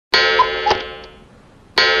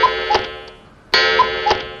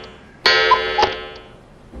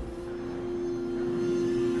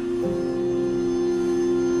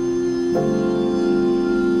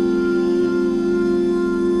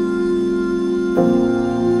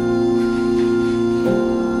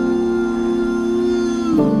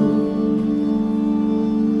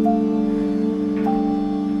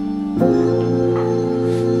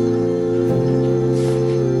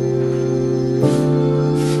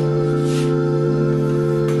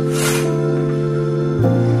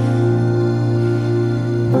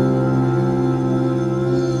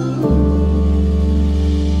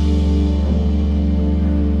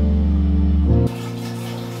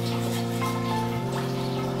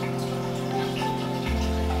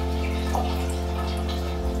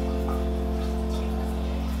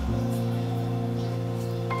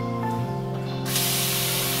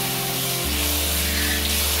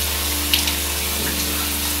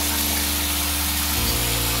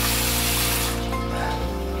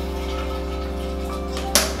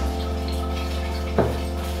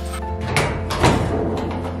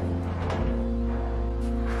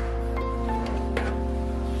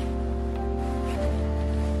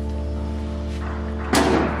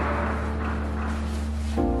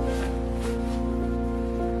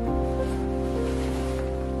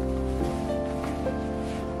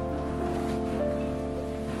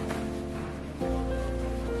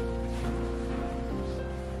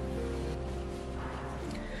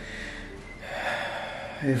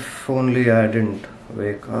If only I didn't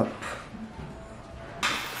wake up.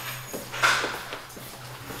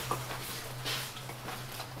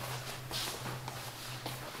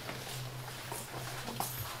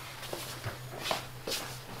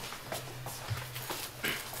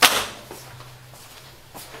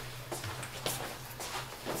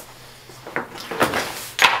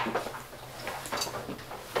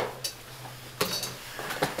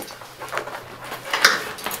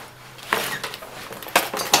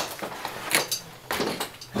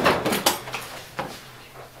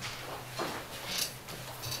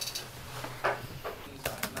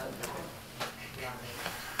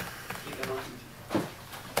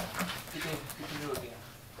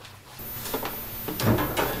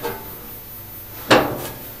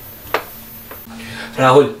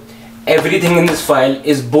 Rahul, everything in this file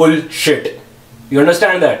is bullshit. You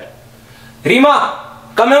understand that?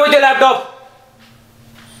 Reema, come here with your laptop.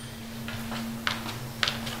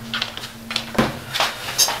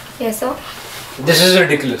 Yes, sir. This is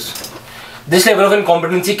ridiculous. This level of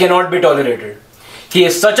incompetency cannot be tolerated. He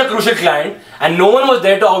is such a crucial client and no one was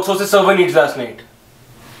there to outsource his server needs last night.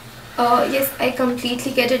 Yes, I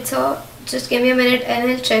completely get it, sir. Just give me a minute and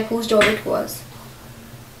I'll check whose job it was.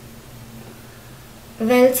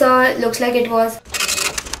 Well, sir, looks like it was...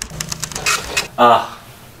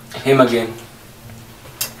 Him again.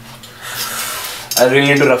 I really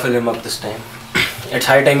need to ruffle him up this time. It's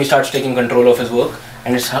high time he starts taking control of his work,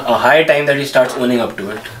 and it's a high time that he starts owning up to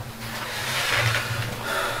it.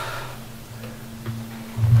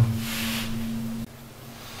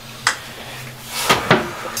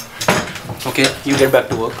 Okay, you get back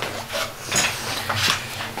to work.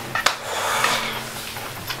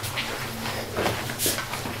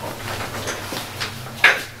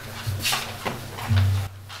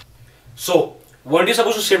 So, weren't you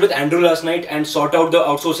supposed to sit with Andrew last night and sort out the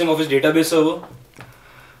outsourcing of his database server?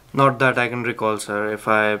 Not that I can recall, sir. If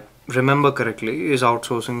I remember correctly, his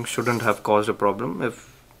outsourcing shouldn't have caused a problem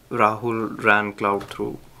if Rahul ran cloud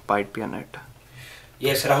through PyPNet.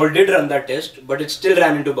 Yes, Rahul did run that test, but it still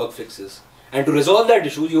ran into bug fixes. And to resolve that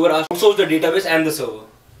issue, you were asked to outsource the database and the server.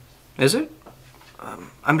 Is it?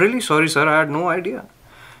 I'm really sorry, sir. I had no idea.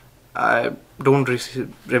 I don't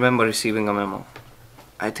remember receiving a memo.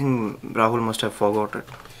 I think Rahul must have forgot it.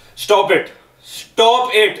 Stop it!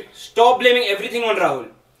 Stop it! Stop blaming everything on Rahul.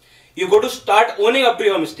 You got to start owning up to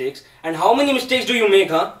your mistakes. And how many mistakes do you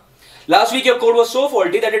make, huh? Last week your code was so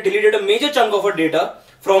faulty that it deleted a major chunk of our data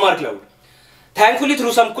from our cloud. Thankfully,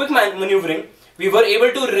 through some quick maneuvering, we were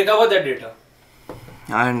able to recover that data.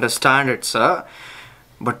 I understand it, sir.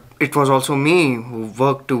 But it was also me who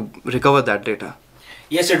worked to recover that data.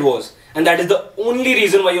 Yes, it was. And that is the only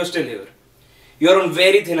reason why you're still here. You're on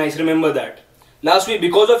very thin ice, remember that. Last week,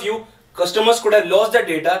 because of you, customers could have lost their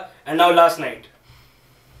data, and now last night.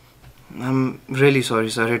 I'm really sorry,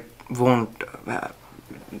 sir.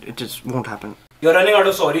 It just won't happen. You're running out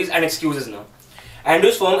of sorries and excuses now.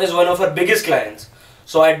 Andrew's firm is one of our biggest clients.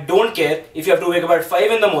 So I don't care if you have to wake up at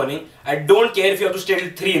 5 in the morning. I don't care if you have to stay till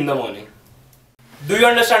 3 in the morning. Do you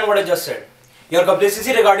understand what I just said? Your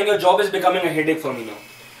complacency regarding your job is becoming a headache for me now.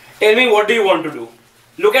 Tell me, what do you want to do?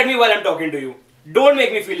 Look at me while I'm talking to you. Don't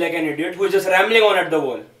make me feel like an idiot who is just rambling on at the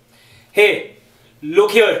wall. Hey, look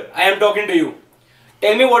here, I am talking to you.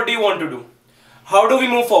 Tell me, what do you want to do? How do we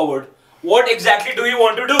move forward? What exactly do you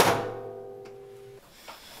want to do?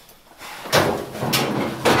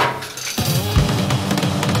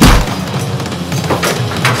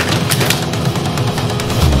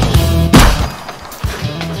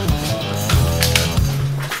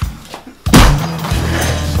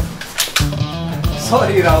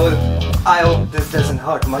 Sorry, Rahul. I hope this doesn't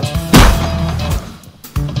hurt much.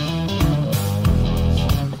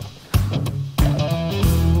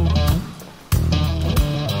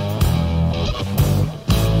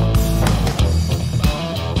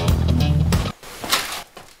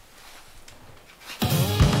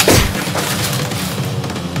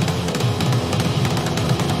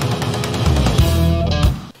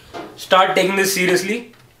 Start taking this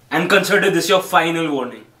seriously and consider this your final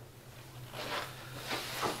warning.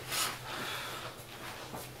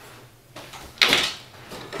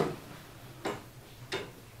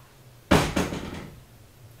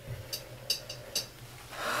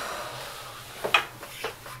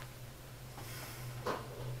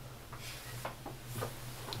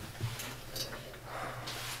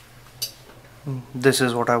 This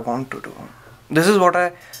is what I want to do. This is what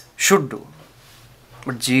I should do.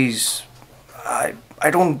 But geez, I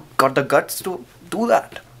don't got the guts to do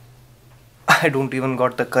that. I don't even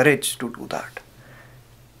got the courage to do that.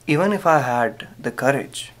 Even if I had the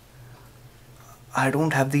courage, I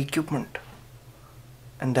don't have the equipment.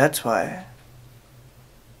 And that's why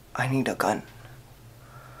I need a gun.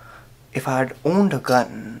 If I had owned a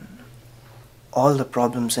gun, all the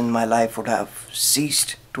problems in my life would have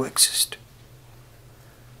ceased to exist.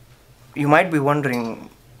 You might be wondering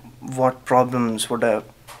what problems would an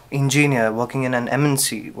engineer working in an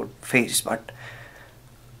MNC would face, but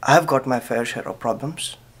I've got my fair share of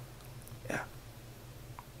problems. Yeah.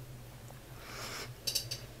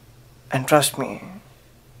 And trust me,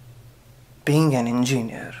 being an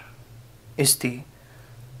engineer is the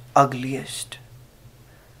ugliest,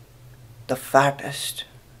 the fattest,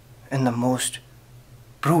 and the most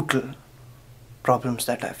brutal problems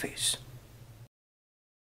that I face.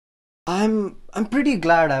 I'm pretty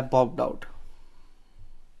glad I popped out.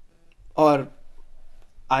 Or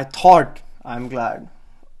I thought I'm glad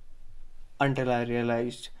until I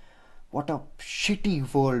realized what a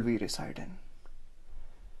shitty world we reside in.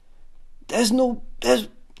 There's no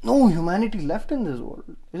humanity left in this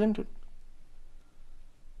world, isn't it?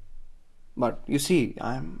 But you see,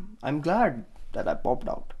 I'm glad that I popped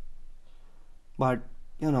out. But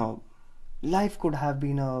life could have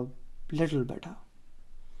been a little better.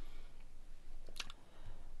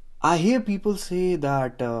 I hear people say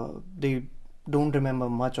that they don't remember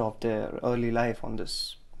much of their early life on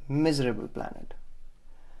this miserable planet.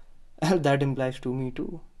 Hell, that implies to me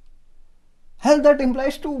too. Hell, that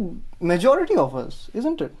implies to majority of us,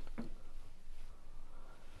 isn't it?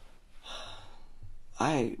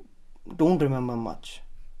 I don't remember much.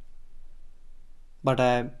 But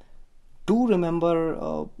I do remember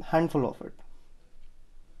a handful of it.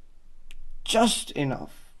 Just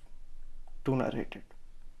enough to narrate it.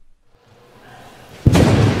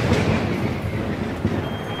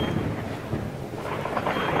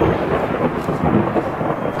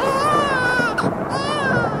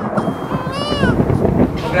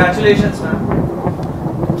 Congratulations, ma'am.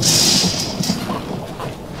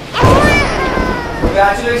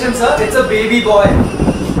 Congratulations, sir. It's a baby boy.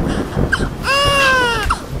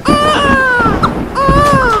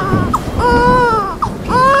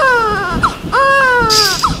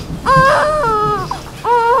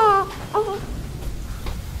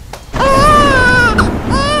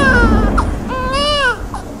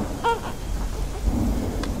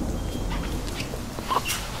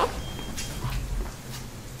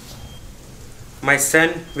 My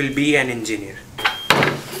son will be an engineer.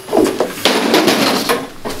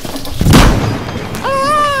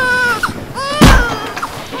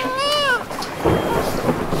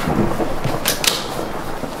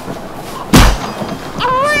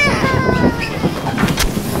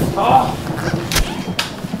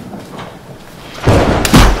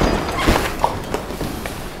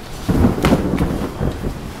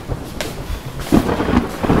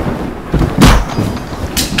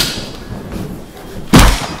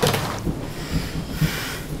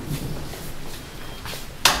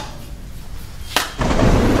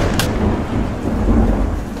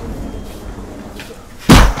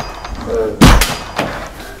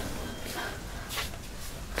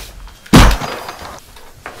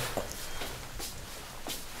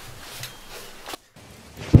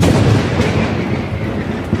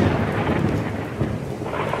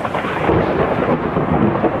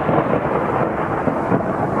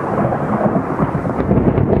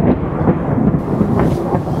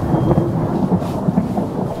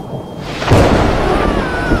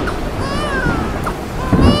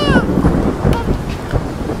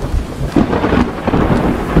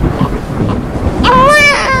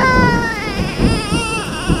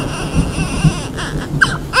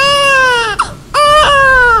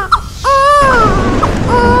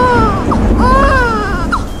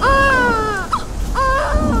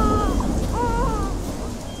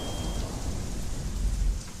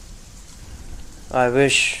 I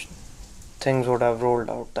wish things would have rolled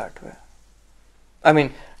out that way. I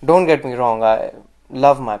mean, don't get me wrong, I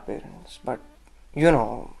love my parents, but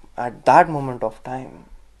at that moment of time,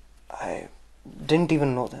 I didn't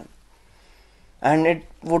even know them. And it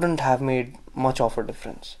wouldn't have made much of a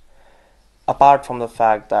difference, apart from the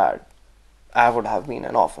fact that I would have been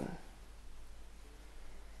an orphan.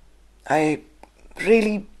 I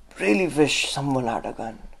really, really wish someone had a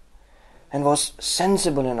gun and was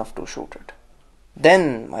sensible enough to shoot it.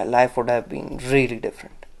 Then my life would have been really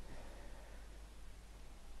different.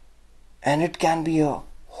 And it can be a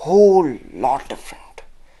whole lot different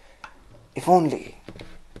if only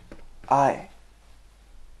I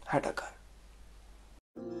had a gun.